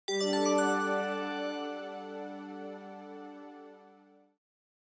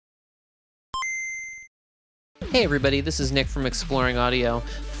Hey everybody, this is Nick from Exploring Audio.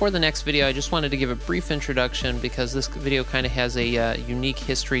 For the next video, I just wanted to give a brief introduction because this video kind of has a unique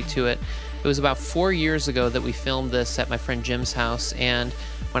history to it. It was about 4 years ago that we filmed this at my friend Jim's house, and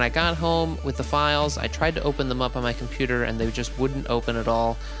when I got home with the files, I tried to open them up on my computer and they just wouldn't open at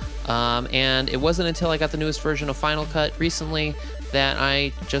all. And it wasn't until I got the newest version of Final Cut recently that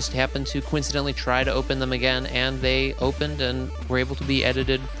I just happened to coincidentally try to open them again, and they opened and were able to be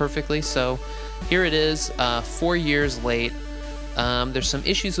edited perfectly. So here it is, 4 years late. There's some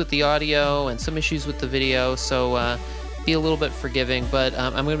issues with the audio and some issues with the video, so be a little bit forgiving, but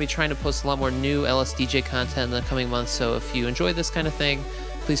I'm going to be trying to post a lot more new LSDJ content in the coming months, so if you enjoy this kind of thing,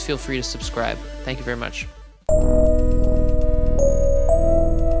 please feel free to subscribe. Thank you very much.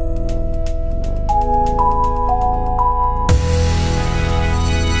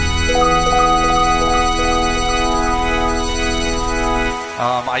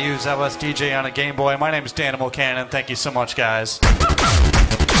 I use LSDJ on a Gameboy. My name is Danimal. Thank you so much, guys.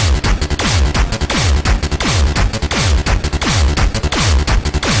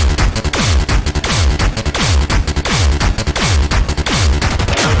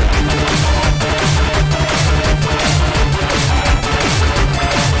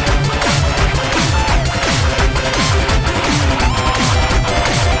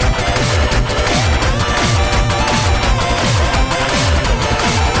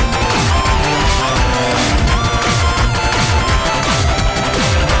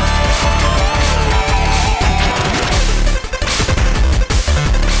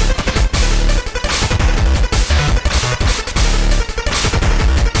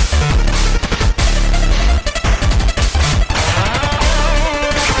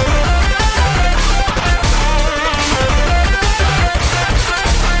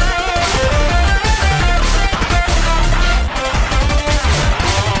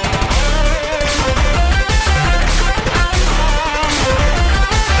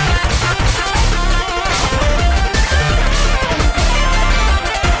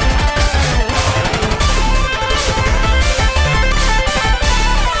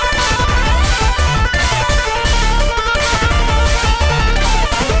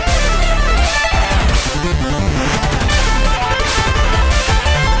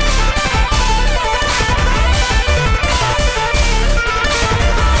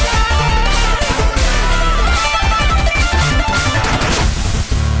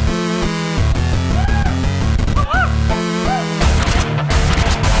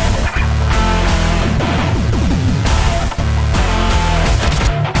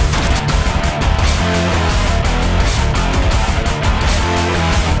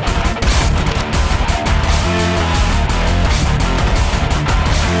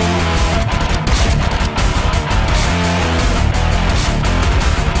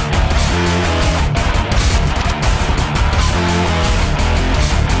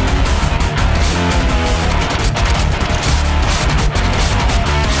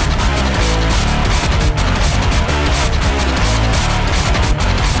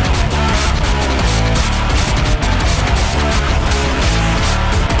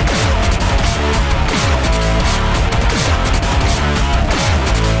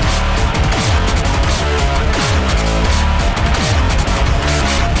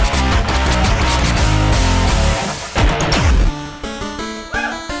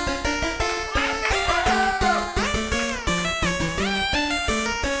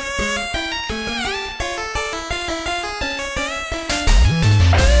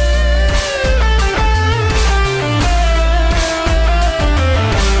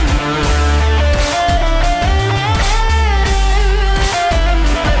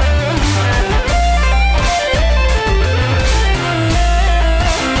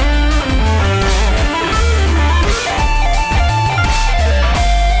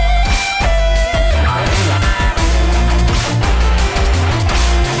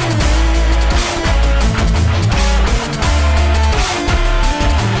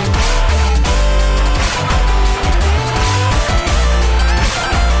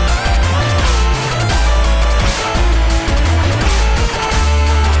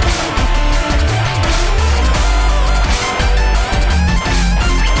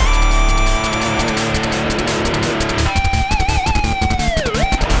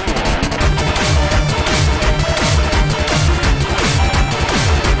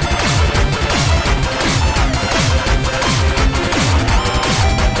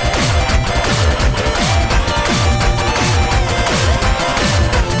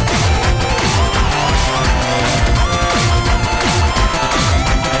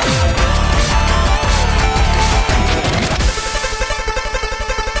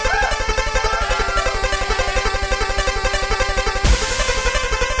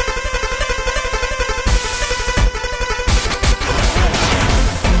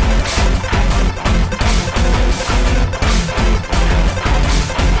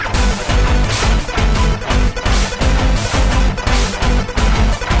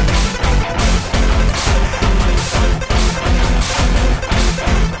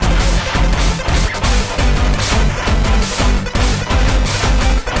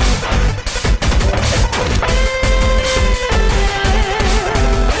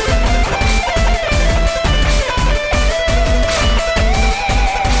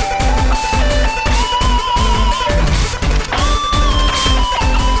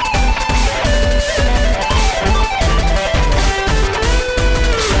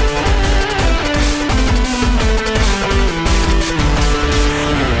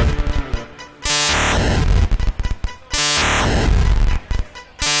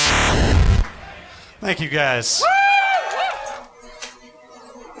 Thank you, guys.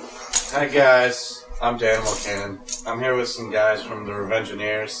 Hi guys, I'm Danimal Cannon. I'm here with some guys from the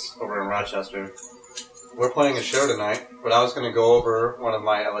Revengineers over in Rochester. We're playing a show tonight, but I was going to go over one of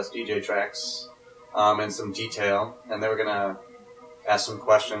my LSDJ tracks in some detail, and they were going to ask some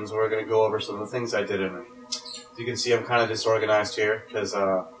questions. We're going to go over some of the things I did in it. As you can see, I'm kind of disorganized here, because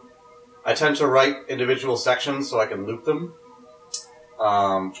I tend to write individual sections so I can loop them.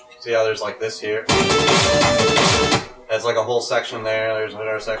 See how there's like this here? There's like a whole section there, there's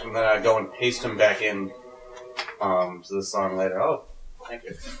another section, then I go and paste them back in to the song later. Oh, thank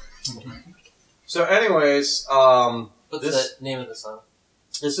you. So anyways, What's the name of the song?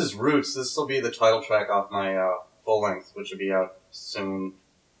 This is Roots. This will be the title track off my full length, which will be out soon.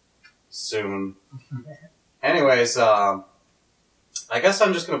 Anyways, I guess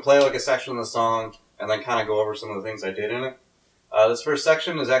I'm just going to play like a section of the song and then kind of go over some of the things I did in it. This first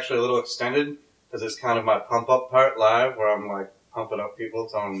section is actually a little extended because it's kind of my pump-up part live where I'm like pumping up people,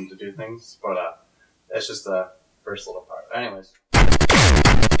 telling them to do things. But that's just the first little part. Anyways.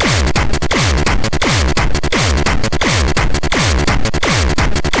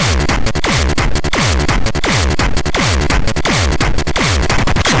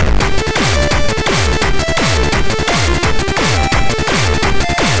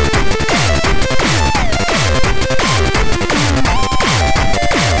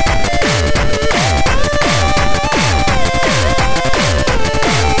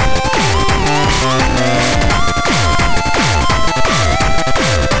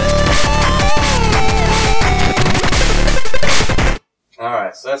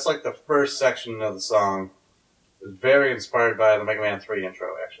 Alright, so that's like the first section of the song. It was very inspired by the Mega Man 3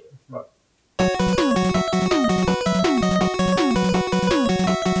 intro, actually. But.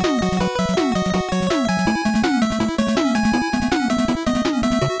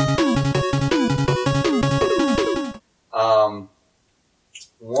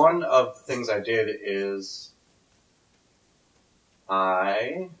 One of the things I did is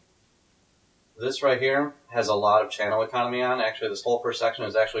this right here has a lot of channel economy on. Actually, this whole first section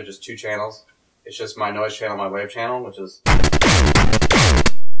is actually just 2 channels. It's just my noise channel, my wave channel, which is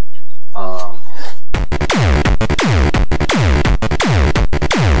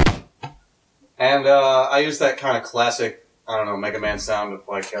and I use that kind of classic, I don't know, Mega Man sound of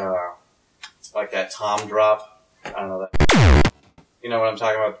like that tom drop. I don't know that. You know what I'm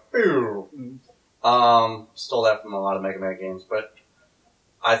talking about? Stole that from a lot of Mega Man games, but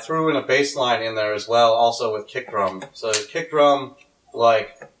I threw in a bass line in there as well, also with kick drum. So kick drum,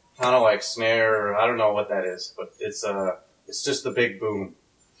 like, kind of like snare, or I don't know what that is, but it's just the big boom.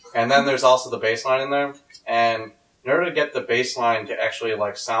 And then there's also the bass line in there, and in order to get the bass line to actually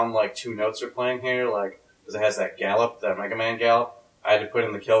like sound like 2 notes are playing here, like, because it has that gallop, that Mega Man gallop, I had to put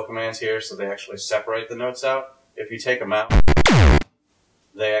in the kill commands here so they actually separate the notes out. If you take them out,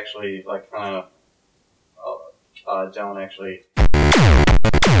 they actually like kind of don't actually.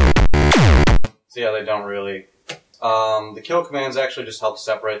 See how they don't really. The kill commands actually just help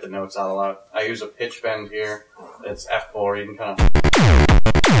separate the notes out a lot. I use a pitch bend here. It's F4. You can kind of.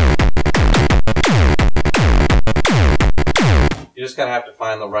 You just kind of have to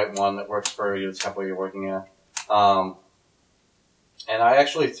find the right one that works for you, the tempo you're working at. And I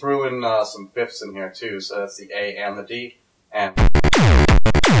actually threw in some fifths in here too, so that's the A and the D, and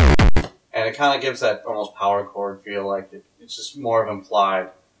it kind of gives that almost power chord feel, like it's just more of implied,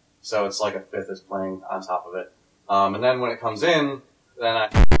 so it's like a fifth is playing on top of it. And then when it comes in, then I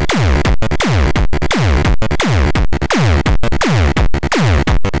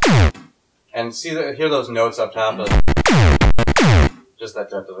and see that, hear those notes up top of just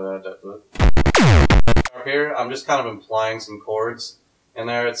that up here. I'm just kind of implying some chords in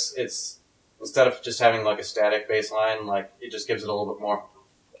there. It's instead of just having like a static bass line, like it just gives it a little bit more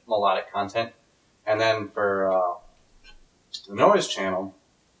melodic content. And then for the noise channel,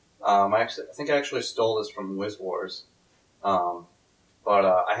 I think I actually stole this from Wiz Wars, but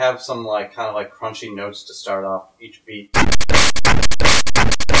I have some like kind of like crunchy notes to start off each beat.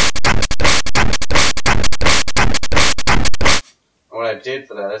 And what I did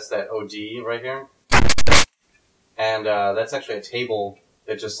for that is that OD right here, and that's actually a table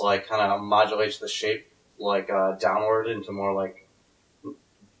that just like kind of modulates the shape like downward into more like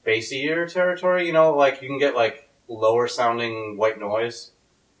bassier territory. You know, like you can get like lower sounding white noise.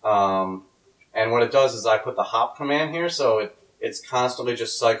 And what it does is I put the hop command here, so it's constantly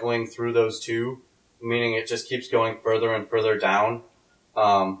just cycling through those two, meaning it just keeps going further and further down.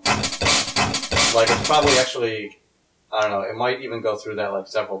 Like it's probably actually, I don't know, it might even go through that like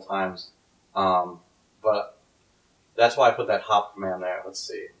several times. But that's why I put that hop command there. Let's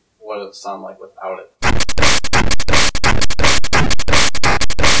see. what it would sound like without it.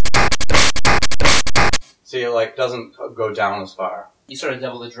 See, it like doesn't go down as far. You sort of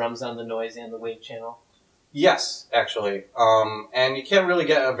double the drums on the noise and the wave channel. Yes, actually. And you can't really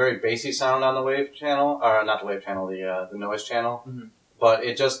get a very bassy sound on the wave channel, or not the wave channel, the noise channel. Mm-hmm. But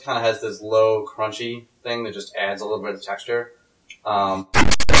it just kind of has this low, crunchy thing that just adds a little bit of texture. Like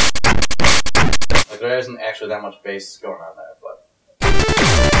there isn't actually that much bass going on there,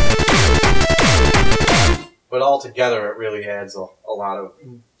 but all together it really adds a lot of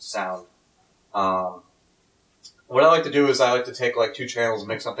sound. What I like to do is I like to take like two channels and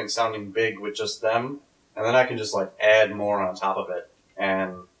make something sounding big with just them, and then I can just like add more on top of it.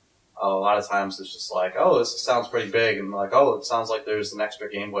 And a lot of times it's just like, oh, this sounds pretty big, and like, oh, it sounds like there's an extra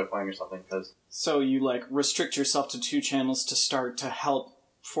Gameboy playing or something. So you like restrict yourself to two channels to start to help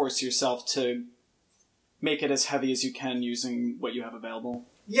force yourself to make it as heavy as you can using what you have available.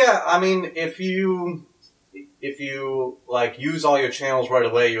 Yeah, I mean, if you like use all your channels right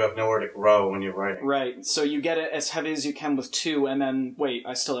away, you have nowhere to grow when you're writing. Right. So you get it as heavy as you can with two, and then wait,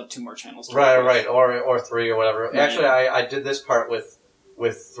 I still have two more channels. Right, or three or whatever. Right. Actually, I did this part with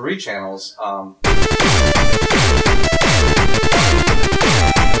three channels.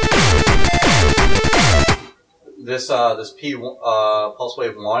 This P pulse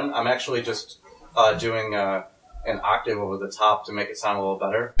wave 1, I'm actually just doing an octave over the top to make it sound a little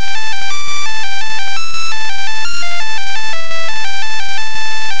better.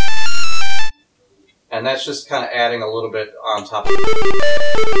 And that's just kind of adding a little bit on top.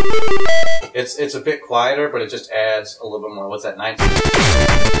 It's a bit quieter, but it just adds a little bit more. What's that, 19?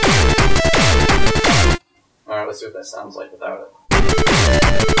 Alright, let's see what that sounds like without it.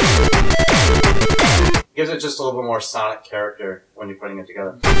 Gives it just a little bit more sonic character when you're putting it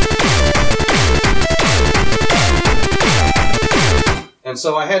together. And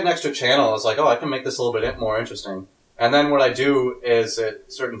so I had an extra channel. I was like, oh, I can make this a little bit more interesting. And then what I do is,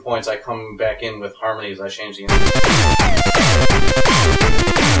 at certain points, I come back in with harmonies. I change the instrument.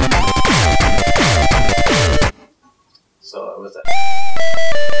 So that was that.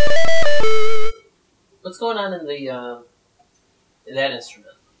 What's going on in the in that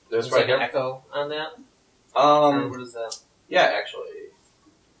instrument? There's right like here. An echo on that. Or what is that? Yeah, actually,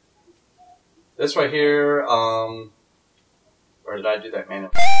 this right here. Or did I do that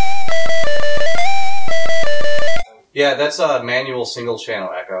manually? Yeah, that's a manual single channel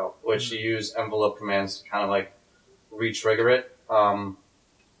echo, which you use envelope commands to kind of like re-trigger it. The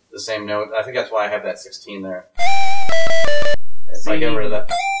same note. I think that's why I have that 16 there. If I get rid of that.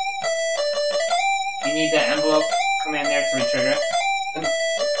 You need the envelope command there to re-trigger it?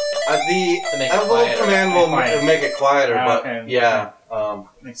 The envelope command will make it quieter, but okay. Yeah.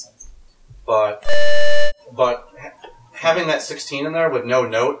 Makes sense. But having that 16 in there with no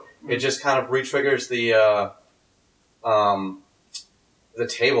note, it just kind of re-triggers the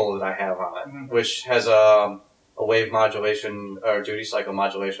table that I have on it, which has a wave modulation or duty cycle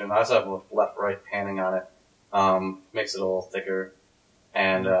modulation. I also have a left-right panning on it. Makes it a little thicker,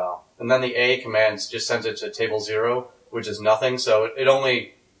 and then the A command just sends it to table 0, which is nothing. So it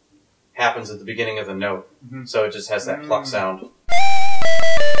only happens at the beginning of the note. So it just has that pluck sound.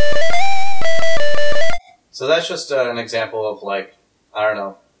 So that's just an example of, like, I don't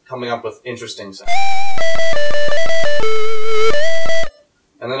know, coming up with interesting sounds.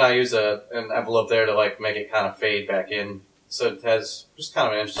 And then I use an envelope there to like make it kind of fade back in, so it has just kind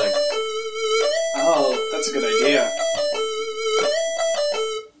of an interesting. Oh, that's a good idea.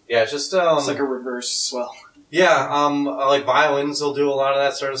 Yeah, it's just it's like a reverse swell. Yeah, like violins will do a lot of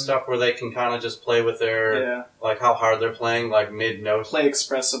that sort of stuff where they can kind of just play with their like how hard they're playing, like mid notes. Play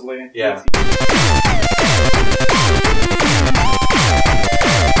expressively. Yeah.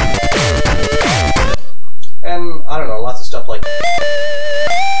 And I don't know, lots of stuff like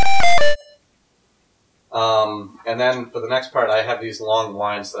and then for the next part I have these long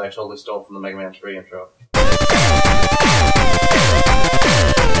lines that I totally stole from the Mega Man 3 intro.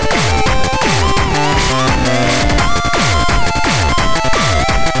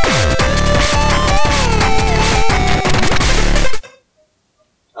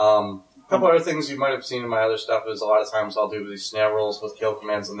 A couple other things you might have seen in my other stuff is a lot of times I'll do these snare rolls with kill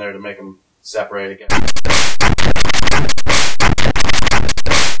commands in there to make them separate again.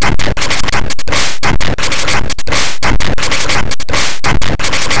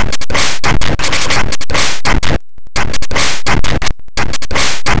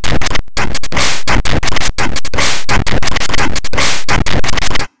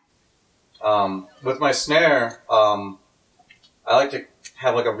 With my snare, I like to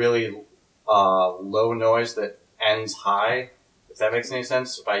have like a really low noise that ends high, If that makes any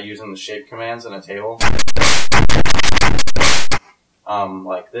sense, by using the shape commands in a table.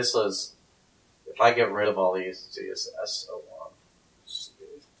 Like this was, if I get rid of all these, see, it's SO1.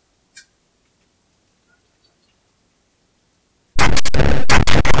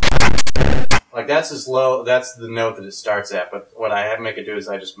 Like that's as low, that's the note that it starts at, but what I have to make it do is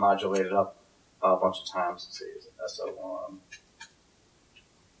I just modulate it up a bunch of times. Let's see, it's SO1.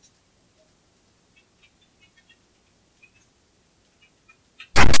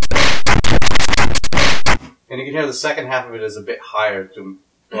 And you can hear the second half of it is a bit higher, to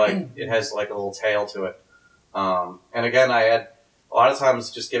like it has like a little tail to it. And again, I had a lot of times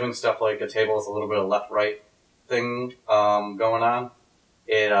just giving stuff like a table with a little bit of left-right thing going on.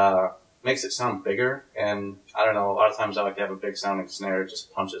 It makes it sound bigger, and I don't know. A lot of times I like to have a big sounding snare; it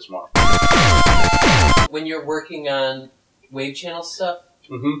just punches more. When you're working on wave channel stuff,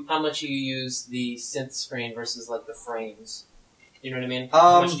 how much do you use the synth screen versus like the frames? You know what I mean?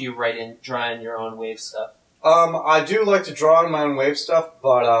 How much do you draw in your own wave stuff? I do like to draw in my own wave stuff,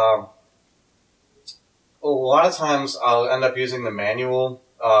 but a lot of times I'll end up using the manual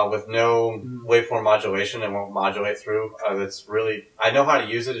with no waveform modulation. It won't modulate through. It's really, I know how to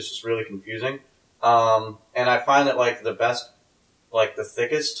use it. It's just really confusing. And I find that like the best, like the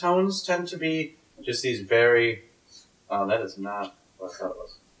thickest tones tend to be just these very. That is not what I thought it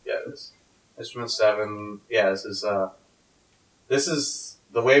was. Yeah, it is. Instrument 7. Yeah, this is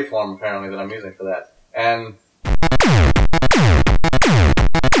the waveform apparently that I'm using for that. And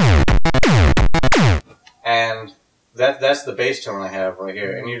that's the bass tone I have right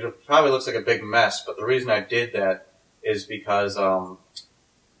here. And it probably looks like a big mess, but the reason I did that is because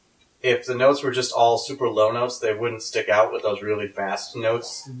if the notes were just all super low notes, they wouldn't stick out with those really fast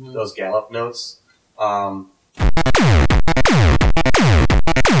notes, those gallop notes.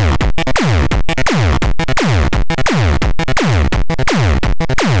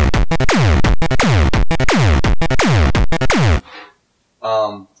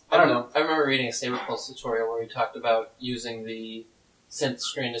 I don't know. I remember reading a Saber Pulse tutorial where he talked about using the synth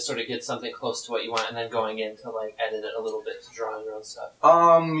screen to sort of get something close to what you want, and then going in to like edit it a little bit to draw in your own stuff.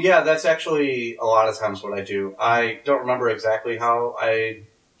 Yeah, that's actually a lot of times what I do. I don't remember exactly how I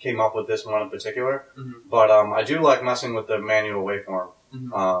came up with this one in particular, but I do like messing with the manual waveform.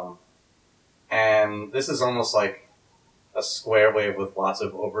 And this is almost like a square wave with lots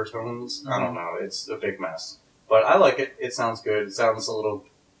of overtones. I don't know. It's a big mess. But I like it. It sounds good. It sounds a little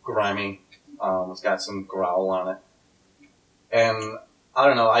grimy. It's got some growl on it. And I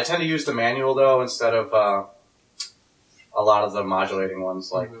don't know. I tend to use the manual, though, instead of a lot of the modulating ones,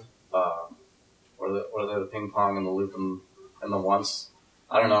 like what are the ping pong and the loop and the once.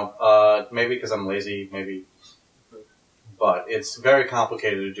 I don't know. Maybe because I'm lazy, maybe. But it's very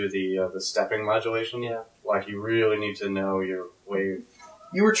complicated to do the stepping modulation. Yeah. Like, you really need to know your wave.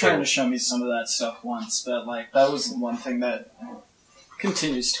 You were trying to show me some of that stuff once, but like that was the one thing that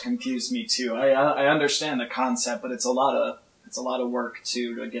continues to confuse me too. I understand the concept, but it's a lot of work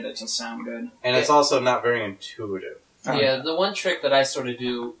to get it to sound good. And it's also not very intuitive. Yeah, the one trick that I sort of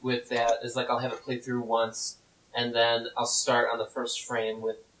do with that is like I'll have it play through once, and then I'll start on the first frame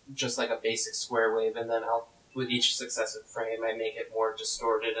with just like a basic square wave, and then with each successive frame I make it more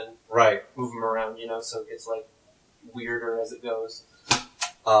distorted and move them around, so it gets like weirder as it goes.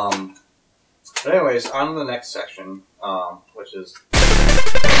 But anyways, on to the next section, which is...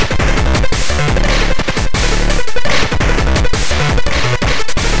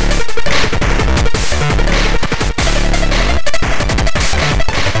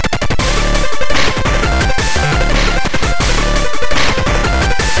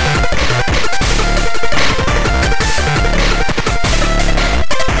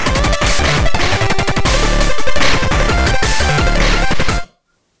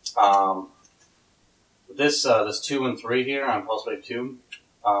 This 2 and 3 here on Pulse Wave 2.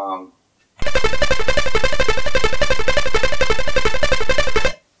 And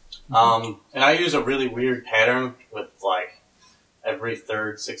I use a really weird pattern with like every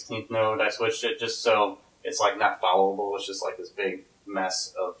 3rd, 16th note I switched it just so it's like not followable. It's just like this big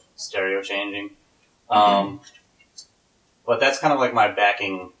mess of stereo changing. But that's kind of like my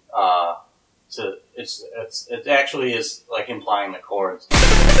backing. It actually is like implying the chords.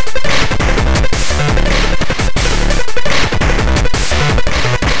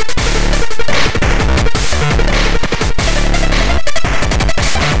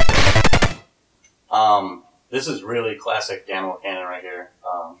 This is really classic Danimal canon right here.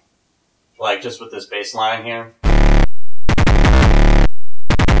 Like just with this bass line here.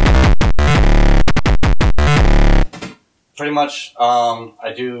 pretty much,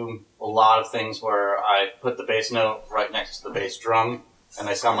 I do a lot of things where I put the bass note right next to the bass drum, and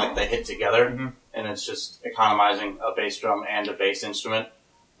they sound like they hit together, and it's just economizing a bass drum and a bass instrument.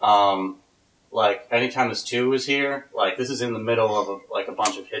 Like, anytime this 2 is here, like, this is in the middle of a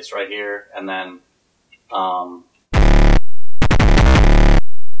bunch of hits right here, and then,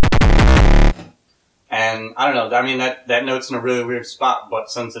 and I don't know, I mean, that note's in a really weird spot, but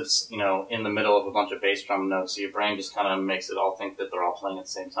since it's, you know, in the middle of a bunch of bass drum notes, your brain just kind of makes it all think that they're all playing at the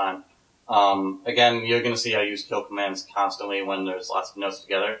same time. Again, you're going to see I use kill commands constantly when there's lots of notes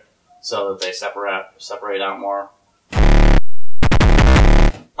together, so that they separate out more.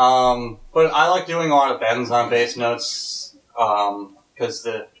 But I like doing a lot of bends on bass notes, because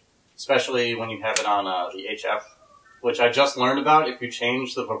especially when you have it on the HF, which I just learned about, if you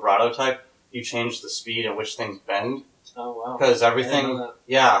change the vibrato type, you change the speed at which things bend. Oh, wow. Because everything,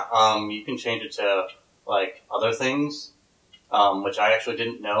 you can change it to, like, other things, which I actually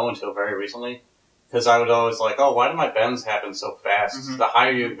didn't know until very recently. Because I would always like, oh, why do my bends happen so fast? The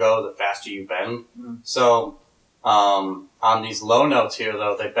higher you go, the faster you bend. So, on these low notes here,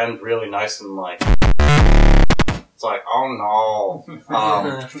 though, they bend really nice and, like, it's like, oh no.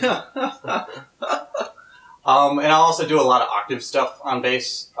 And I'll also do a lot of octave stuff on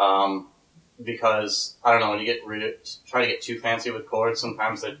bass, because, I don't know, when you try to get too fancy with chords,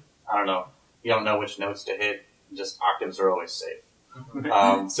 sometimes I don't know, you don't know which notes to hit, just octaves are always safe.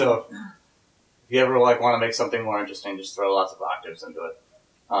 So if you ever, like, want to make something more interesting, just throw lots of octaves into it.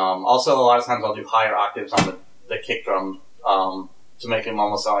 Also, a lot of times I'll do higher octaves on the kick drum, to make them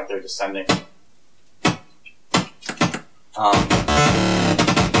almost sound like they're descending.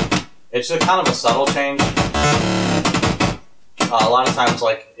 It's a kind of a subtle change. A lot of times,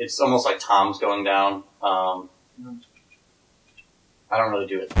 like, it's almost like toms going down. I don't really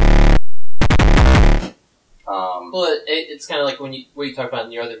do it. Well, it's kind of like what you talked about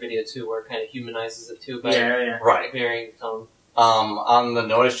in your other video too, where it kind of humanizes it too by right. varying tone. On the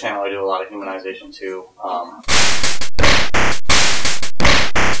noise channel, I do a lot of humanization too.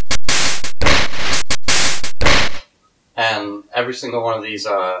 And every single one of these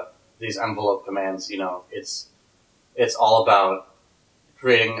envelope commands, you know, it's all about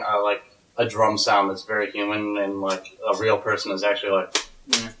creating like a drum sound that's very human, and like a real person is actually like.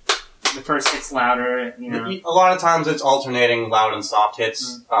 Yeah. The first hit's louder, you know. A lot of times it's alternating loud and soft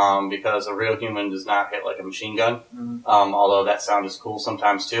hits, because a real human does not hit like a machine gun. Although that sound is cool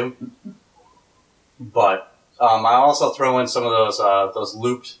sometimes too. But I also throw in some of those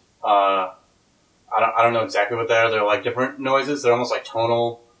looped. I don't know exactly what they are. They're like different noises. They're almost like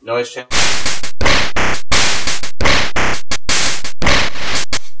tonal noise channels.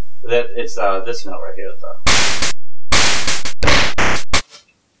 It's this note right here.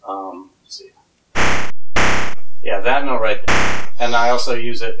 Let's see. Yeah, that note right there. And I also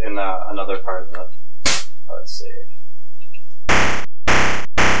use it in another part of the. Let's see.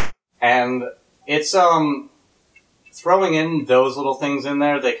 And it's throwing in those little things in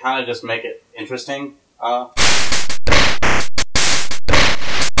there. They kind of just make it interesting.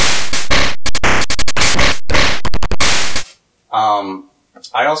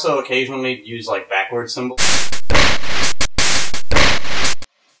 I also occasionally use like backward symbols,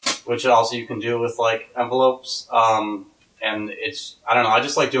 which also you can do with like envelopes. And it's, I don't know, I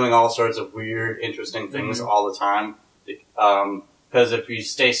just like doing all sorts of weird, interesting things all the time. Because if you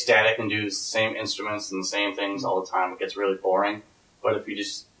stay static and do the same instruments and the same things all the time, it gets really boring. But if you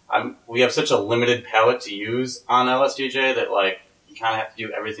just, we have such a limited palette to use on LSDJ that like, you kind of have to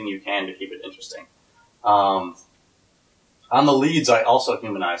do everything you can to keep it interesting. On the leads, I also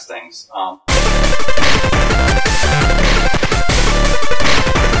humanize things.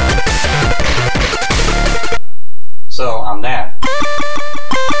 So on that,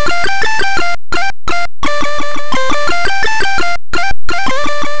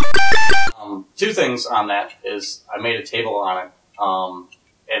 two things on that is I made a table on it,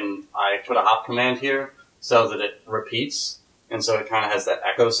 and I put a hop command here so that it repeats, and so it kind of has that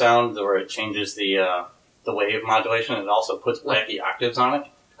echo sound where it changes the wave modulation. It also puts wacky octaves on it.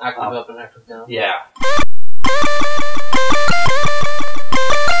 Octave up and octave down. Yeah.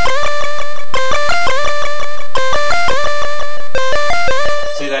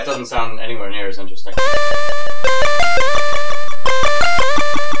 See, that doesn't sound anywhere near as interesting.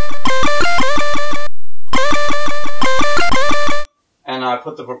 And I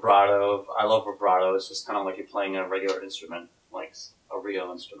put the vibrato. I love vibrato. It's just kind of like you're playing a regular instrument, like a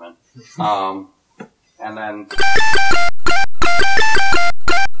real instrument. And then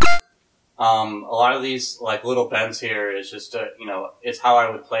a lot of these like little bends here is just you know, it's how I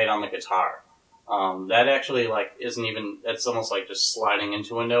would play it on the guitar. That actually like isn't even. It's almost like just sliding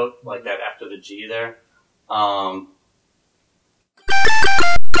into a note like that after the G there.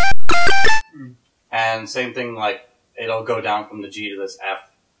 And same thing, like it'll go down from the G to this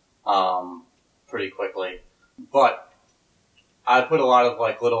F pretty quickly. But I put a lot of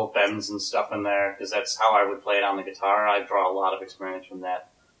like little bends and stuff in there because that's how I would play it on the guitar. I draw a lot of experience from that.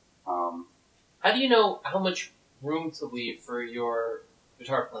 How do you know how much room to leave for your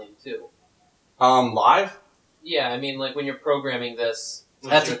guitar playing too? Live? Yeah, I mean, like when you're programming this.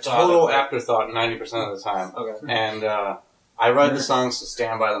 That's a total afterthought 90% of the time. Okay. And I write the songs to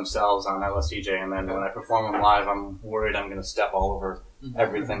stand by themselves on LSDJ, and then when I perform them live, I'm worried I'm going to step all over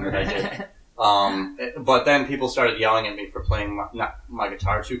everything that I did. But then people started yelling at me for playing my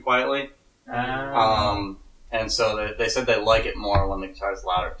guitar too quietly. And so they said they like it more when the guitar's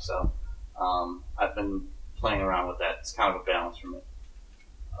louder. So I've been playing around with that. It's kind of a balance for me.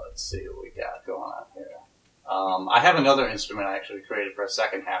 Let's see what we got going on here. I have another instrument I actually created for a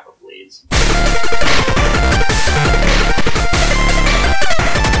second half of leads.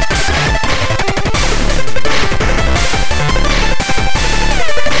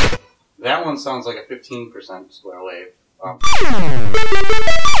 That one sounds like a 15% square wave.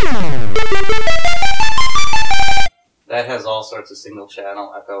 That has all sorts of single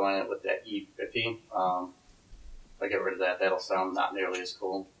channel echo in it with that E50. If I get rid of that, that'll sound not nearly as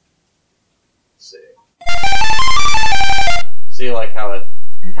cool. Let's see. See like how it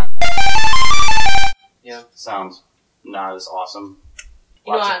sounds not as awesome.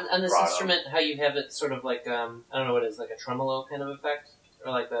 You know, on this instrument, how you have it sort of like, I don't know what it is, like a tremolo kind of effect?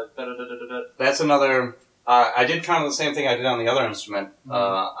 Or like the da-da-da-da-da-da? That's another, I did kind of the same thing I did on the other instrument.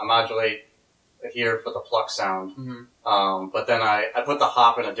 I modulate here for the pluck sound. But then I put the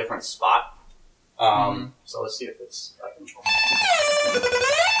hop in a different spot. So let's see if it's, I can, see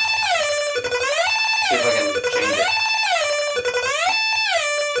if I can change it.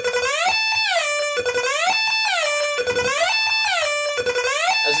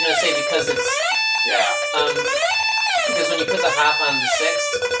 I was going to say because it's... because when you put the hop on the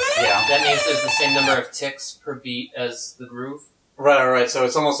 6th, that means there's the same number of ticks per beat as the groove. Right. So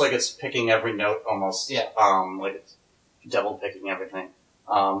it's almost like it's picking every note almost. Yeah. Like it's double picking everything.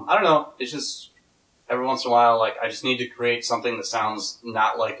 I don't know. It's just every once in a while, like I just need to create something that sounds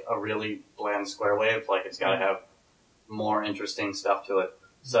not like a really bland square wave. Like it's got to have more interesting stuff to it.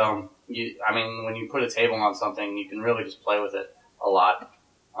 So, I mean, when you put a table on something, you can really just play with it a lot.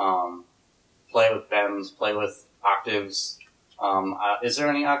 Play with bends, play with octaves. Is there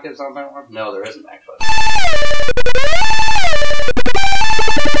any octaves on that one? No, there isn't actually.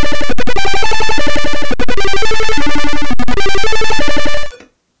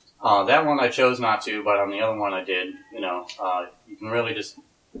 That one I chose not to, but on the other one I did. You know, you can really just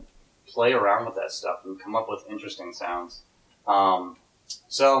play around with that stuff and come up with interesting sounds.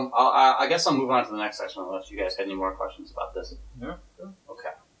 So I guess I'll move on to the next section unless you guys had any more questions about this. Yeah, sure. Okay.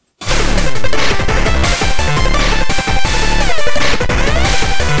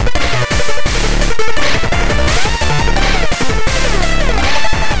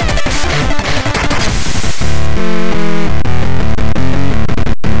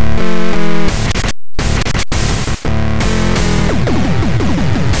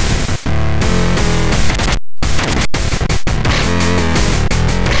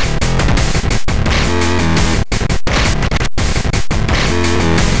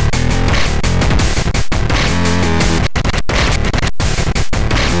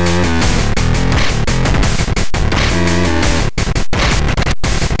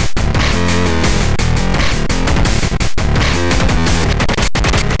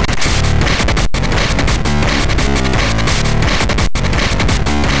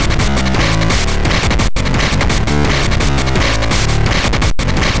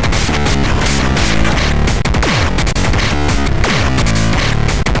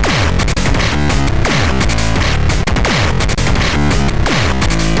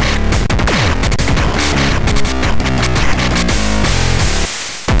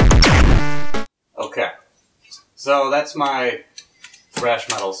 So that's my thrash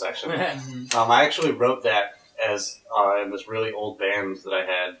metal section. I actually wrote that as in this really old band that I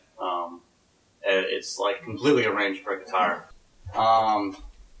had. It's like completely arranged for a guitar.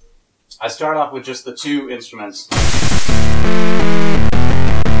 I start off with just the two instruments.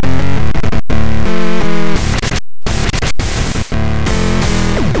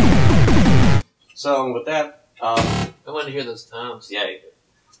 So with that, I wanted to hear those toms. Yeah, you did.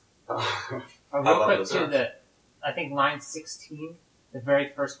 Real quick too, I think line 16, the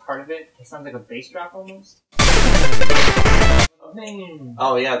very first part of it, it sounds like a bass drop almost.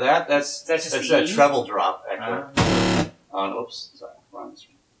 Oh yeah, that's just a the E? treble drop actually. Oops, sorry. Wrong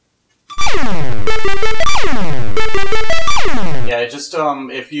instrument. Yeah, just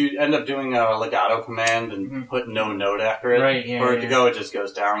if you end up doing a legato command and put no note after it, for it to go, it just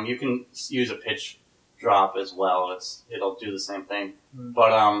goes down. You can use a pitch drop as well. It'll do the same thing.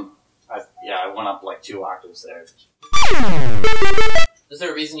 But I went up like 2 octaves there. Is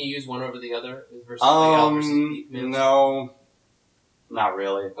there a reason you use one over the other versus legato versus beat moves? No, not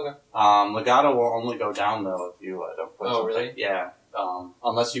really. Okay. Legato will only go down though if you don't put. Oh, really? Yeah.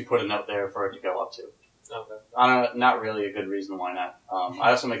 Unless you put a note there for it to go up to. Okay. Not really a good reason why not.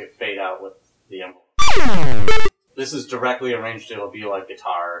 I also make it fade out with the envelope. This is directly arranged to be like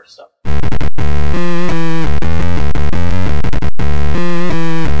guitar stuff.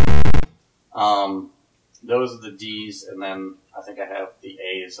 Those are the D's, and then I think I have the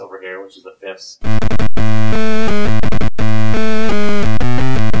A's over here, which is the fifths.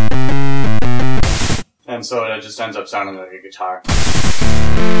 And so it just ends up sounding like a guitar.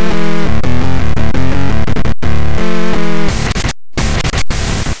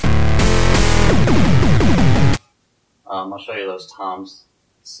 I'll show you those toms.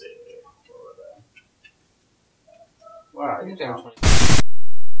 Let's see. Where are you? Tom?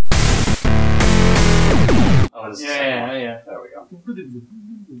 Oh, this is yeah. There we go.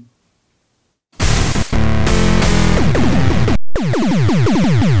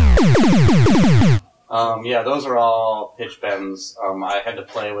 Yeah, those are all pitch bends. I had to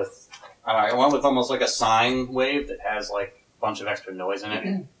play with. I went with almost like a sine wave that has like a bunch of extra noise in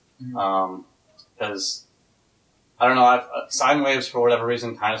it. Because I don't know, sine waves for whatever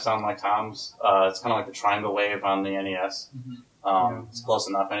reason kind of sound like toms. It's kind of like the triangle wave on the NES. It's close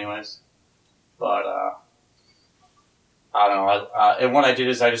enough, anyways. But I don't know. And what I did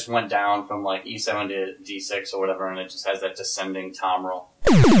is I just went down from like E7 to D6 or whatever, and it just has that descending tom roll.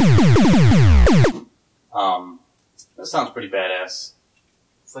 That sounds pretty badass.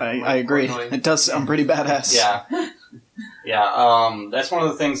 Like I agree. It does sound pretty badass. Yeah. Yeah. That's one of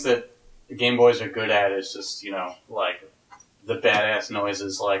the things that the Game Boys are good at is just, like the badass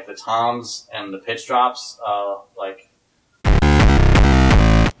noises, like the toms and the pitch drops, like,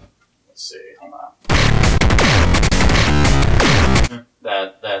 let's see, hold on.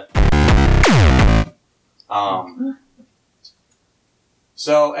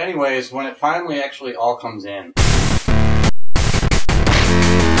 So anyways, when it finally actually all comes in,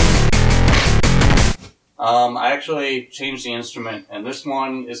 I actually changed the instrument, and this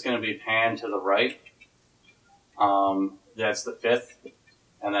one is going to be panned to the right. That's the fifth.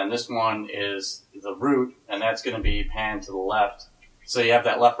 And then this one is the root, and that's going to be panned to the left. So you have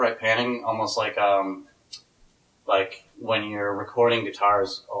that left-right panning, almost like when you're recording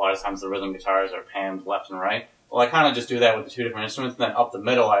guitars, a lot of times the rhythm guitars are panned left and right. Well, I kind of just do that with the 2 different instruments, and then up the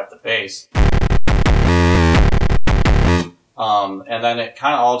middle I have the bass. And then it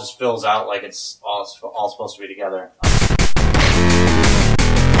kind of all just fills out like it's all supposed to be together.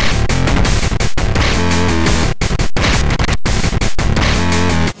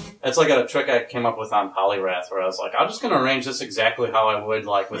 It's like a trick I came up with on Polyrath, where I was like, I'm just going to arrange this exactly how I would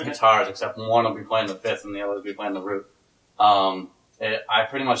like with guitars, except one will be playing the fifth and the other will be playing the root. I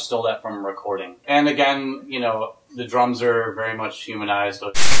pretty much stole that from recording. And again, the drums are very much humanized.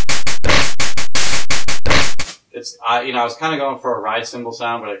 I was kind of going for a ride cymbal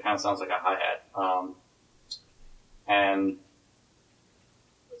sound, but it kind of sounds like a hi-hat.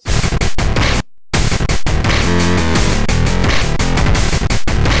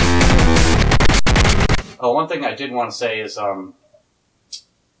 One thing I did want to say is,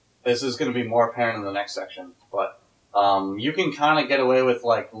 this is going to be more apparent in the next section, but you can kind of get away with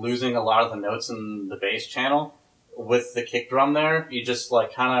like losing a lot of the notes in the bass channel with the kick drum there. You just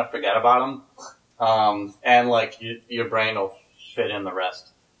like kind of forget about them. And like your brain will fit in the rest.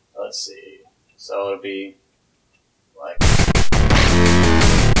 Let's see. So it'll be like.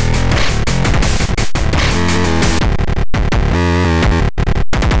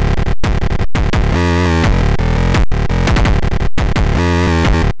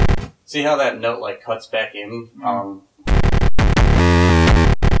 See how that note like cuts back in?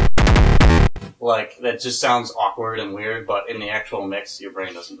 Like that just sounds awkward and weird, but in the actual mix, your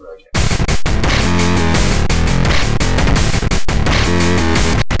brain doesn't really care.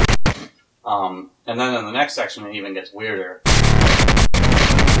 And then in the next section, it even gets weirder.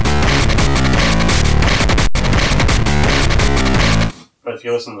 But if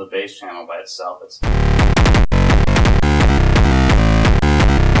you listen to the bass channel by itself, it's...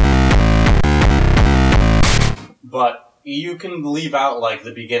 But you can leave out like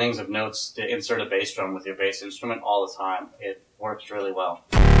the beginnings of notes to insert a bass drum with your bass instrument all the time. It works really well.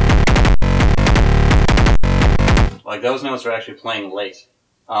 Like, those notes are actually playing late,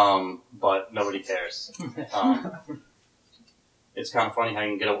 but nobody cares. It's kind of funny how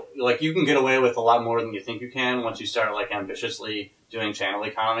you can get away with a lot more than you think you can once you start, like, ambitiously doing channel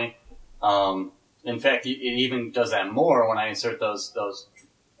economy. In fact, it even does that more when I insert those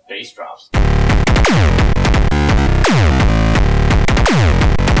bass drops.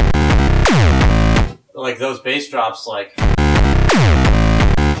 Like, those bass drops, like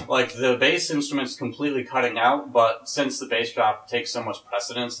the bass instrument's completely cutting out, but since the bass drop takes so much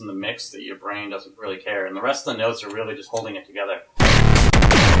precedence in the mix that your brain doesn't really care, and the rest of the notes are really just holding it together.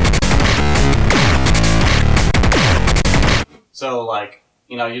 So, like,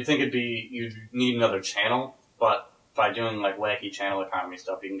 you know, you'd think you'd need another channel, but by doing, like, wacky channel economy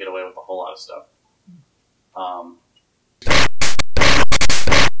stuff, you can get away with a whole lot of stuff.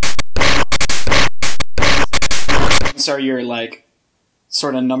 So are your, like,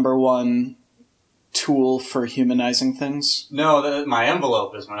 sort of #1 tool for humanizing things? No, my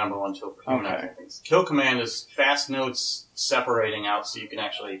envelope is my #1 tool for humanizing things. Kill command is fast notes separating out so you can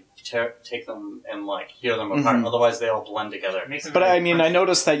actually take them and, like, hear them apart. Otherwise, they all blend together. But, I mean, I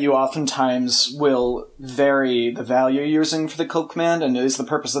noticed that you oftentimes will vary the value you're using for the kill command, and is the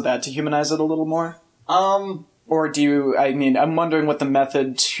purpose of that to humanize it a little more? Or do you, I mean, I'm wondering what the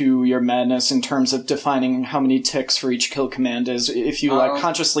method to your madness in terms of defining how many ticks for each kill command is. If you, like,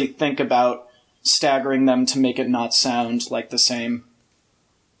 consciously think about staggering them to make it not sound like the same.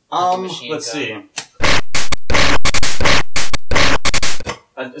 Let's see.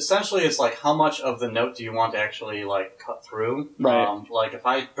 Essentially, it's like, how much of the note do you want to actually, like, cut through? Right. Like, if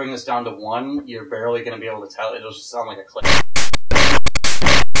I bring this down to 1, you're barely going to be able to tell. It'll just sound like a click.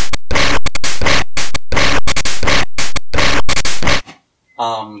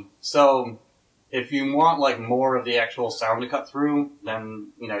 So, if you want, like, more of the actual sound to cut through,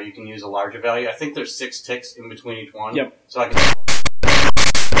 then, you know, you can use a larger value. I think there's 6 ticks in between each one. Yep. So I can...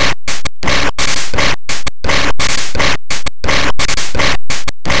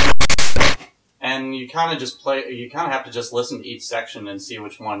 And you kind of just you kind of have to just listen to each section and see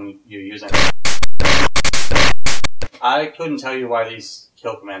which one you're using. I couldn't tell you why these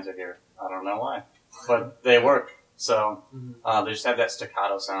kill commands are here. I don't know why. But they work. So, they just have that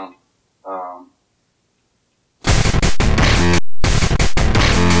staccato sound.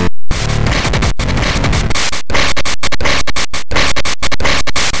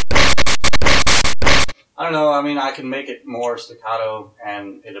 I don't know, I mean, I can make it more staccato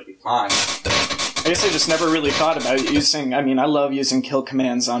and it'll be fine. I guess I just never really thought about using, I mean, I love using kill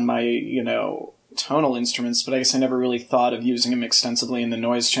commands on my, you know, tonal instruments, but I guess I never really thought of using them extensively in the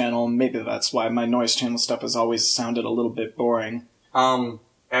noise channel. Maybe that's why my noise channel stuff has always sounded a little bit boring.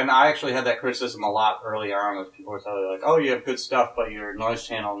 And I actually had that criticism a lot early on, as people were telling me, like, oh, you have good stuff, but your noise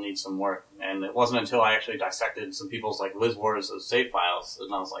channel needs some work. And it wasn't until I actually dissected some people's, like, Liz Wars of save files,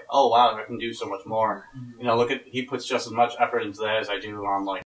 and I was like, oh, wow, I can do so much more. You know, look at, he puts just as much effort into that as I do on,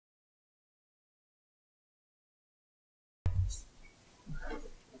 like...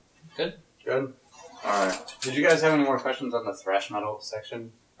 Good. Good. Alright. Did you guys have any more questions on the thrash metal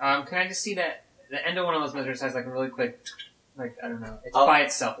section? Can I just see that the end of one of those measures has, like, a really quick... Like, I don't know. It's by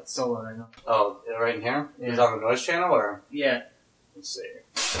itself. It's solo, I know. Oh, right in here? Yeah. Is it on the noise channel, or? Yeah. Let's see.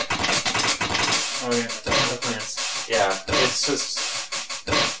 Oh, yeah. The plants. Yeah. It's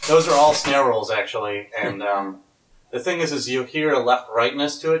just... Those are all snare rolls, actually. And, the thing is you hear a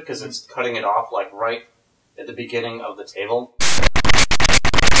left-rightness to it, because it's cutting it off, like, right at the beginning of the table.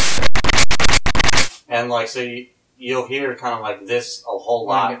 And, like, so you'll hear kind of like this a whole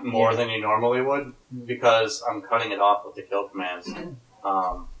lot more than you normally would, because I'm cutting it off with the kill commands.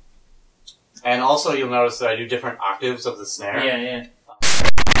 And also you'll notice that I do different octaves of the snare. Yeah, yeah.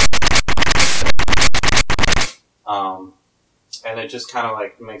 And it just kind of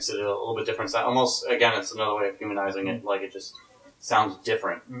like makes it a little bit different sound. Almost, again, it's another way of humanizing it. Like, it just sounds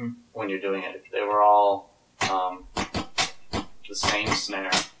different when you're doing it. If they were all the same snare.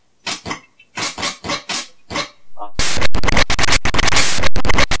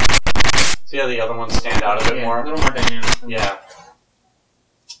 See how the other ones stand out a bit more? A little more dynamic. Yeah.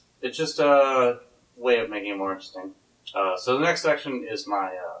 It's just a way of making it more interesting. So the next section is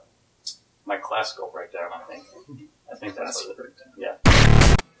my my classical breakdown, I think. I think that's what it is. Yeah.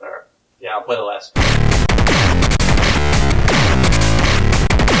 Or, yeah, I'll play the last one.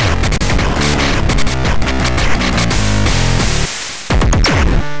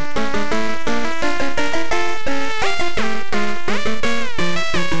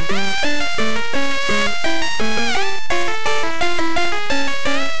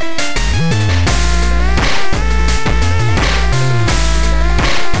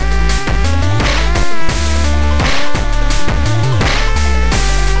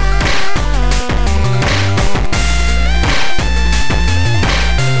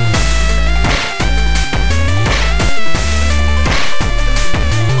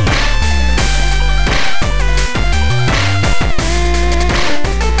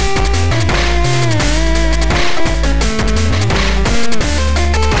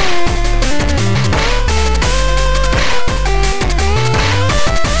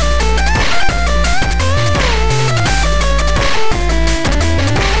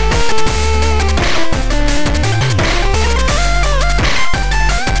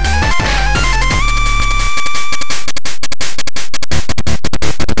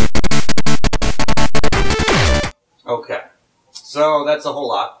 that's a whole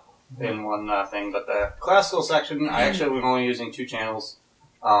lot in one thing. But the classical section, I actually was only using 2 channels.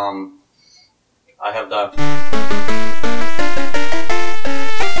 I have the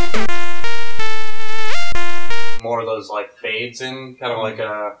more of those like fades in, kind of like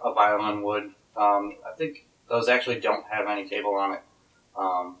a violin would. I think those actually don't have any cable on it,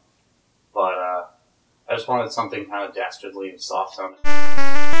 but I just wanted something kind of dastardly and soft sounding.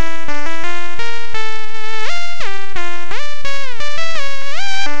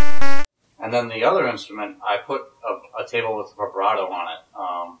 And then the other instrument, I put a table with vibrato on it,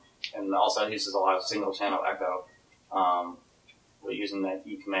 and also it uses a lot of single channel echo, with using that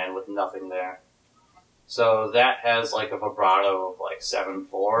E command with nothing there. So that has like a vibrato of like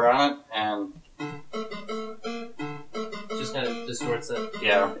 7/4 on it, and Just kind of distorts it.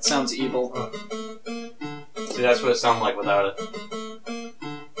 yeah. It sounds evil. See, that's what it sounds like without it.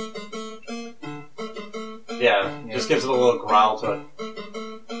 Yeah, just gives it a little growl to it.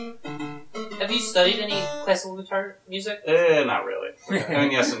 Have you studied any classical guitar music? Not really. I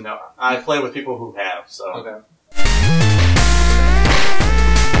mean, yes and no. I play with people who have, so. Okay.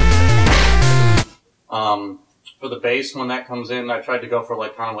 For the bass, when that comes in, I tried to go for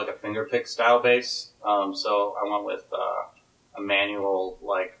like kind of like a fingerpick style bass. So I went with a manual,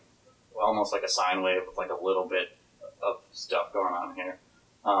 like almost like a sine wave with like a little bit of stuff going on here.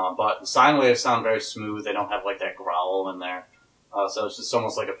 But the sine waves sound very smooth. They don't have like that growl in there. So it's just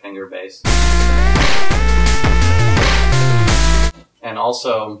almost like a finger bass. And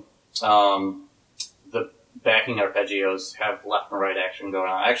also, the backing arpeggios have left and right action going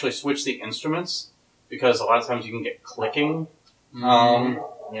on. I actually switched the instruments because a lot of times you can get clicking.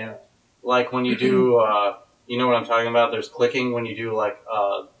 Yeah. Like when you do, you know what I'm talking about? There's clicking when you do like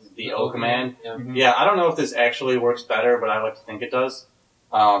the O command. Yeah. Yeah, I don't know if this actually works better, but I like to think it does.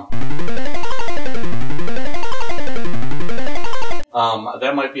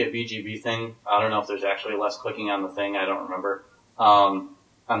 That might be a BGB thing. I don't know if there's actually less clicking on the thing. I don't remember. On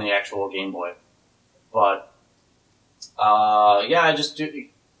the actual Game Boy. But, yeah, I just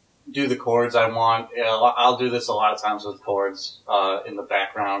do the chords I want. I'll do this a lot of times with chords, in the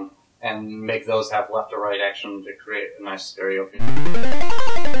background and make those have left or right action to create a nice stereo feel.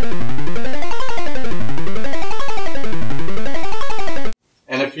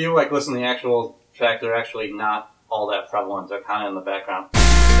 And if you like listen to the actual track, they're actually not all that prevalent. They're kind of in the background.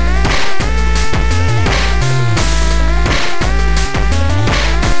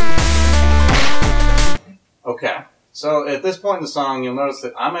 Okay, so at this point in the song, you'll notice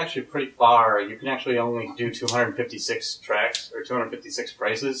that I'm actually pretty far. You can actually only do 256 tracks or 256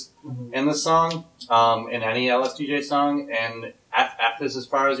 phrases in this song, in any LSDJ song, and FF is as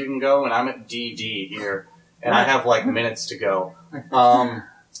far as you can go, and I'm at DD here, and I have like minutes to go.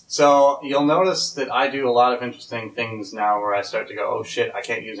 So you'll notice that I do a lot of interesting things now where I start to go, oh shit, I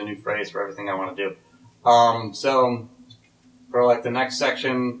can't use a new phrase for everything I want to do. So for like the next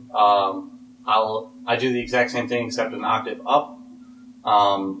section, I do the exact same thing except an octave up,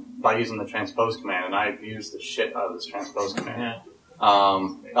 by using the transpose command, and I've used the shit out of this transpose command.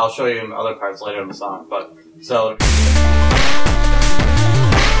 I'll show you in other parts later in the song, but, so.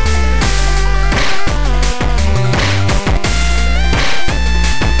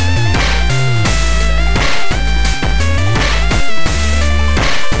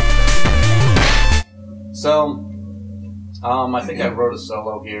 So, I think I wrote a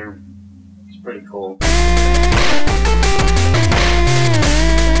solo here. It's pretty cool.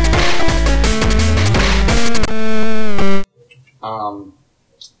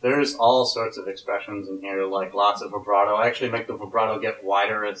 There's all sorts of expressions in here, like lots of vibrato. I actually make the vibrato get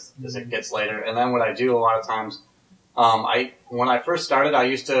wider as it gets later. And then what I do a lot of times, when I first started, I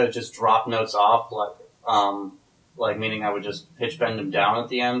used to just drop notes off, like meaning I would just pitch bend them down at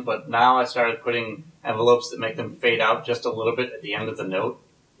the end. But now I started putting envelopes that make them fade out just a little bit at the end of the note.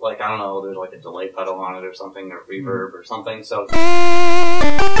 Like, I don't know, there's like a delay pedal on it or something, or reverb or something, so.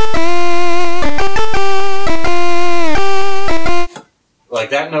 Like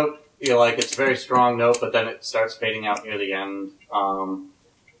that note, you know, like it's a very strong note, but then it starts fading out near the end.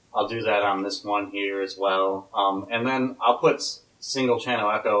 I'll do that on this one here as well. And then I'll put single channel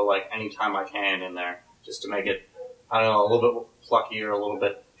echo like anytime I can in there, just to make it, I don't know, a little bit pluckier, a little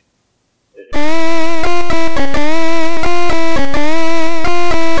bit.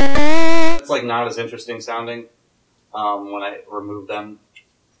 It's like not as interesting sounding when I remove them.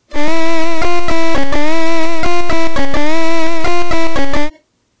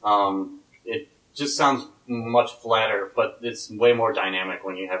 It just sounds much flatter, but it's way more dynamic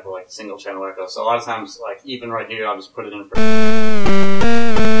when you have like single channel echo. So a lot of times, like even right here, I'll just put it in for.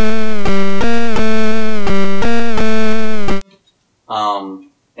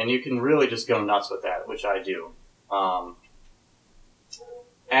 And you can really just go nuts with that, which I do.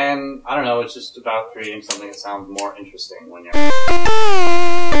 And I don't know, it's just about creating something that sounds more interesting when you're...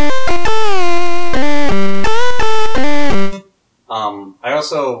 I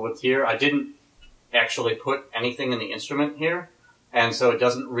also, with here, I didn't actually put anything in the instrument here, and so it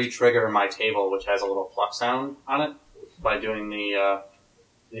doesn't re-trigger my table, which has a little pluck sound on it, by doing the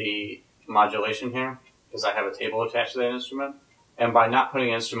modulation here, because I have a table attached to that instrument. And by not putting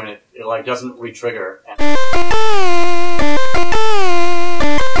an instrument, it like doesn't re-trigger.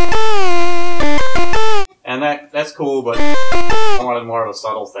 And that's cool, but I wanted more of a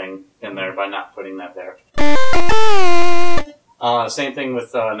subtle thing in there by not putting that there. Same thing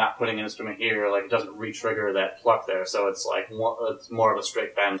with not putting an instrument here, like it doesn't re-trigger that pluck there, so it's like it's more of a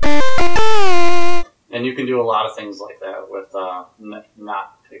straight bend. And you can do a lot of things like that with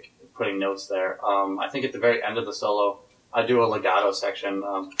not putting notes there. I think at the very end of the solo, I do a legato section.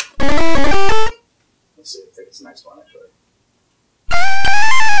 Let's see, I think it's the next one actually.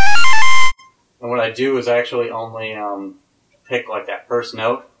 And what I do is I actually only pick like that first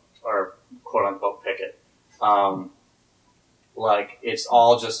note, or quote unquote pick it. Like it's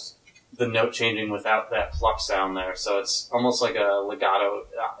all just the note changing without that pluck sound there, so it's almost like a legato.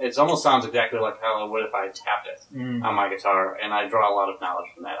 It almost sounds exactly like how it would if I tapped it on my guitar, and I draw a lot of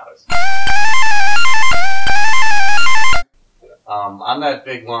knowledge from that, obviously. On that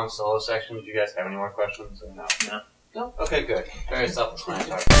big long solo section, did you guys have any more questions or no? No? Okay, good. Very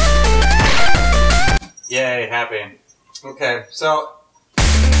self-explanatory. Yay, happy. Okay, so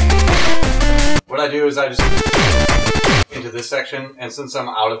what I do is I just into this section, and since I'm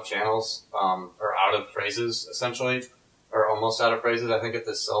out of channels, or out of phrases, essentially, or almost out of phrases, I think at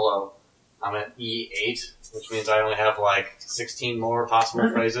this solo, I'm at E8, which means I only have like 16 more possible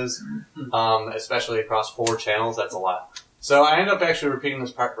phrases, especially across 4 channels, that's a lot. So I end up actually repeating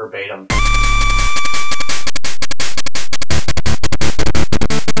this part verbatim.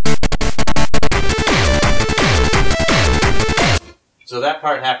 So that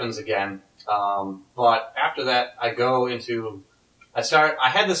part happens again. But after that, I go into, I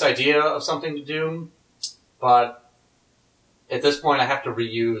had this idea of something to do, but at this point I have to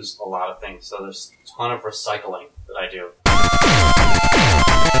reuse a lot of things, so there's a ton of recycling that I do.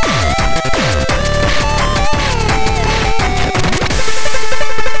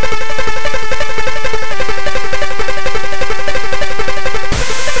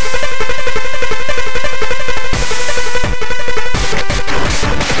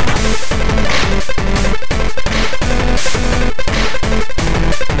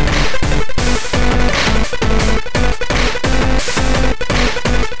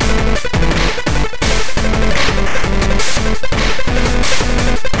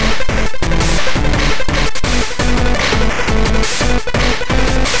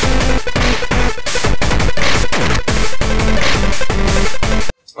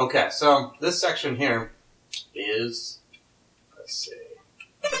 Okay, so this section here is, let's see.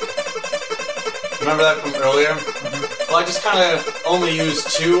 Remember that from earlier? Well, I just kind of only used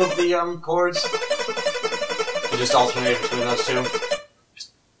 2 of the chords. I just alternate between those 2.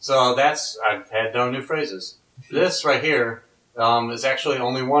 So that's, I've had no new phrases. This right here is actually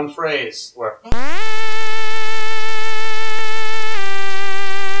only 1 phrase where what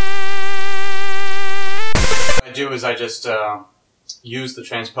I do is I just use the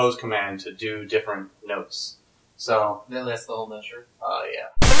transpose command to do different notes. So Then that's the whole measure. yeah.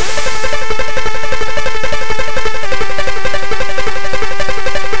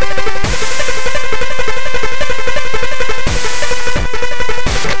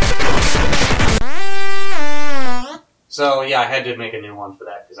 So yeah, I had to make a new one for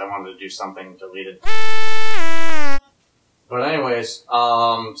that because I wanted to do something deleted. But anyways,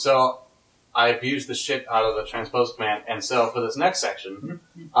 so I've used the shit out of the transpose command, and so for this next section,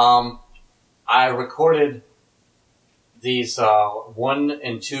 I recorded these 1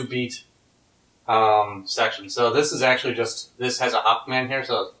 and 2 beat sections. So this is actually just, this has a hop command here,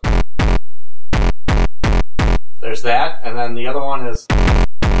 so there's that, and then the other one is,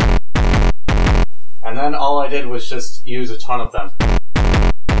 and then all I did was just use a ton of them.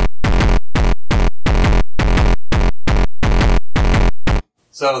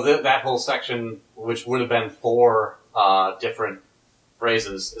 So that whole section, which would have been 4 different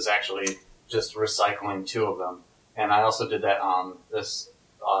phrases, is actually just recycling 2 of them. And I also did that on this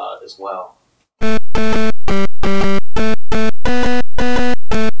as well.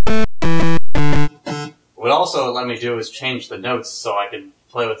 What also it let me do is change the notes so I could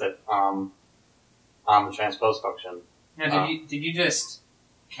play with it on the transpose function. Now, did you just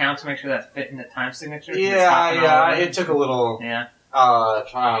count to make sure that fit in the time signature? Yeah, it took a little. Yeah.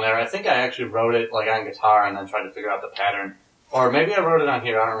 trial and error. I think I actually wrote it like on guitar and then tried to figure out the pattern. Or maybe I wrote it on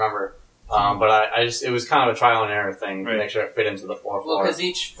here, I don't remember. But I just, it was kind of a trial and error thing to make sure it fit into the 4/4. Well, because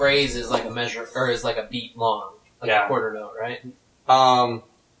each phrase is like a measure, or is like a beat long. Like a quarter note, right?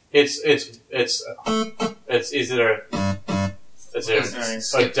 It's either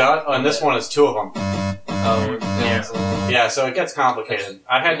a dot, and this one is 2 of them. Oh, yeah. Yeah, so it gets complicated.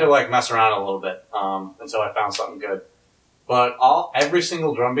 I had to like mess around a little bit until I found something good. But every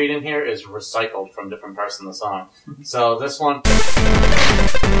single drum beat in here is recycled from different parts in the song. So this one.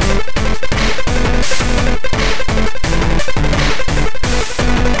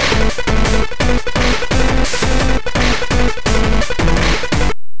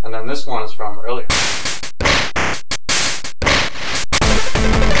 And then this one is from earlier.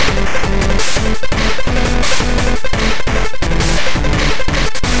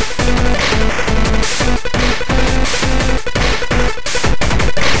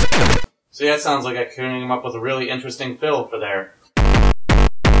 So yeah, it sounds like I came up with a really interesting fill for there.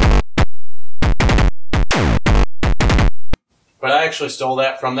 But I actually stole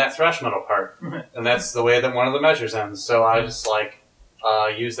that from that thrash metal part. And that's the way that one of the measures ends. So I just like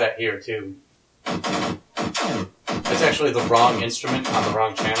use that here too. It's actually the wrong instrument on the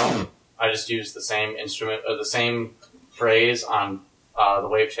wrong channel. I just used the same instrument, or the same phrase on the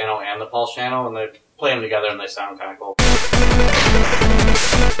wave channel and the pulse channel, and they play them together and they sound kind of cool.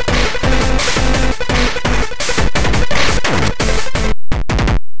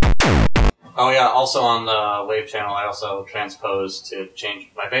 Oh yeah, also on the wave channel I also transposed to change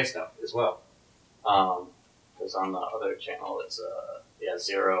my bass note as well. Because on the other channel it's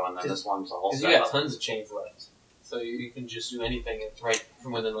 0, and then this one's a whole set. Because you got tons of chains left. So you can just do anything right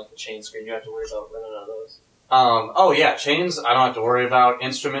from within like the chain screen. You don't have to worry about running out of those. Oh yeah, chains I don't have to worry about.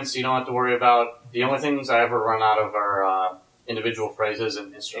 Instruments you don't have to worry about. The only things I ever run out of are individual phrases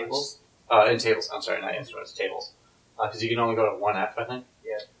and instruments. In tables, I'm sorry, not instruments, tables. Because you can only go to 1F, I think.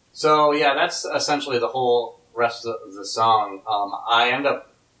 Yeah. So yeah, that's essentially the whole rest of the song.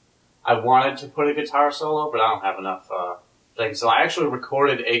 I wanted to put a guitar solo, but I don't have enough things. So I actually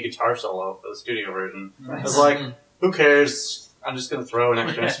recorded a guitar solo for the studio version. Nice. I was like, who cares? I'm just going to throw an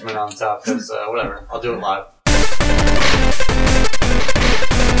extra instrument on top, because whatever, I'll do it live.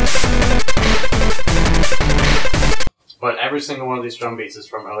 But every single one of these drum beats is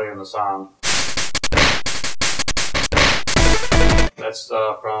from earlier in the song. That's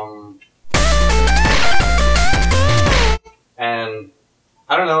from... And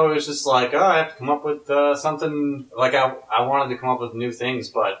I don't know, it was just like, oh, I have to come up with something... Like, I wanted to come up with new things,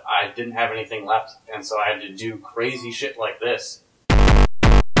 but I didn't have anything left, and so I had to do crazy shit like this.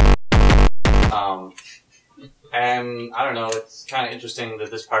 And I don't know, it's kind of interesting that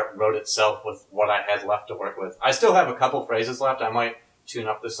this part wrote itself with what I had left to work with. I still have a couple phrases left. I might tune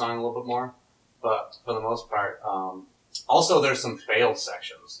up this song a little bit more, but for the most part, also there's some failed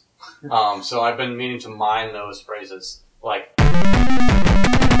sections. So I've been meaning to mine those phrases, like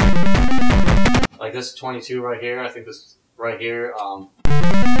this 22 right here. I think this right here,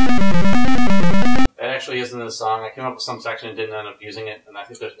 that actually isn't in the song. I came up with some section and didn't end up using it, and I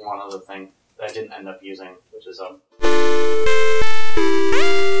think there's one other thing that I didn't end up using, which is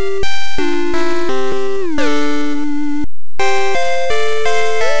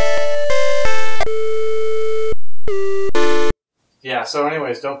yeah, so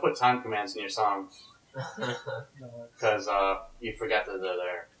anyways, don't put time commands in your song. Because you forget that they're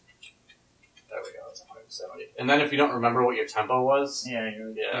there. There we go, it's 170. And then if you don't remember what your tempo was... Yeah.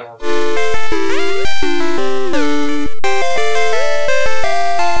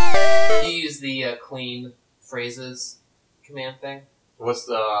 You use the clean phrases command thing? What's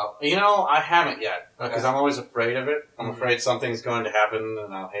the... You know, I haven't yet, because I'm always afraid of it. I'm afraid something's going to happen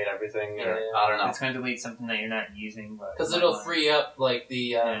and I'll hate everything, or I don't know. It's going to delete something that you're not using. Because it'll free up, like,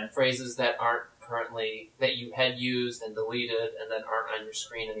 the phrases that aren't currently, that you had used and deleted and then aren't on your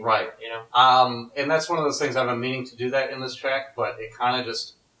screen anymore, right. You know? And that's one of those things I've been meaning to do that in this track, but it kind of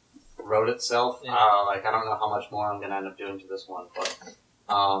just wrote itself. Yeah. Like, I don't know how much more I'm going to end up doing to this one, but...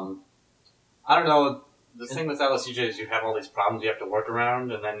 I don't know, the thing with LSDJ is you have all these problems you have to work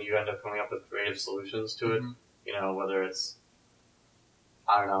around, and then you end up coming up with creative solutions to it. You know, whether it's,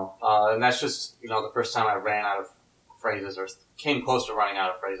 I don't know. And that's just, you know, the first time I ran out of phrases, or came close to running out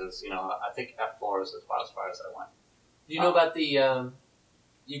of phrases. You know, I think F4 is about as far as I went. Do you know about the,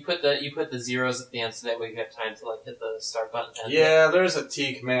 you put the zeros at the end so that way you have time to, like, hit the start button? Yeah, there's a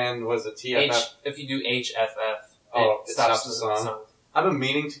T command, was it TFF? If you do HFF, it stops the song. I've been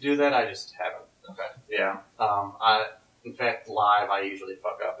meaning to do that, I just haven't. Okay. Yeah. In fact, live, I usually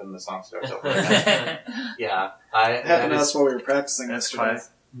fuck up and the song starts over again. Yeah. It happened to us while we were practicing yesterday.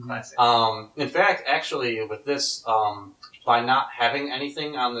 Classic. In fact, actually, with this, by not having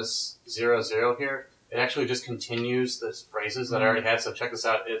anything on this 0-0 here, it actually just continues the phrases that I already had. So check this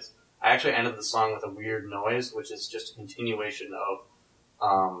out. I actually ended the song with a weird noise, which is just a continuation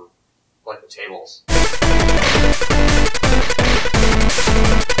of, like the tables.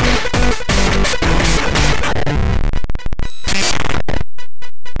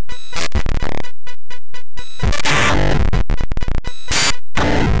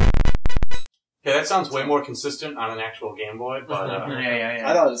 Okay, that sounds way more consistent on an actual Game Boy, but yeah.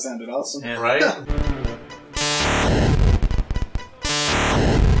 I thought it sounded awesome. Yeah. right?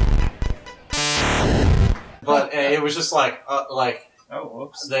 But it was just like Oh,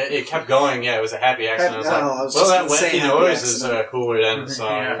 whoops. it kept going. Yeah, it was a happy accident. I was like, I was well, just that gonna say wacky happy noise is accident. a cool way to end the song.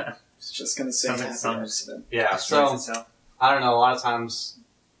 Yeah. I was just gonna say Sounds like happy some- accident. Yeah, Destroys so itself. I don't know. A lot of times,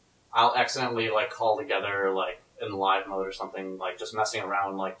 I'll accidentally like call together like in live mode or something, like just messing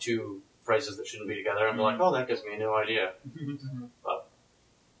around like two phrases that shouldn't be together, and be like, oh, that gives me a new idea. But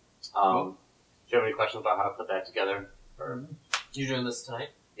do you have any questions about how to put that together? Or You doing this tonight?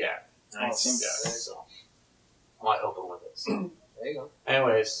 yeah, Nice. Awesome. yeah. So I might open with it. So. There you go.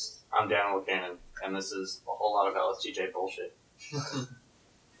 Anyways, I'm Danimal Cannon, and this is a whole lot of LSDJ bullshit.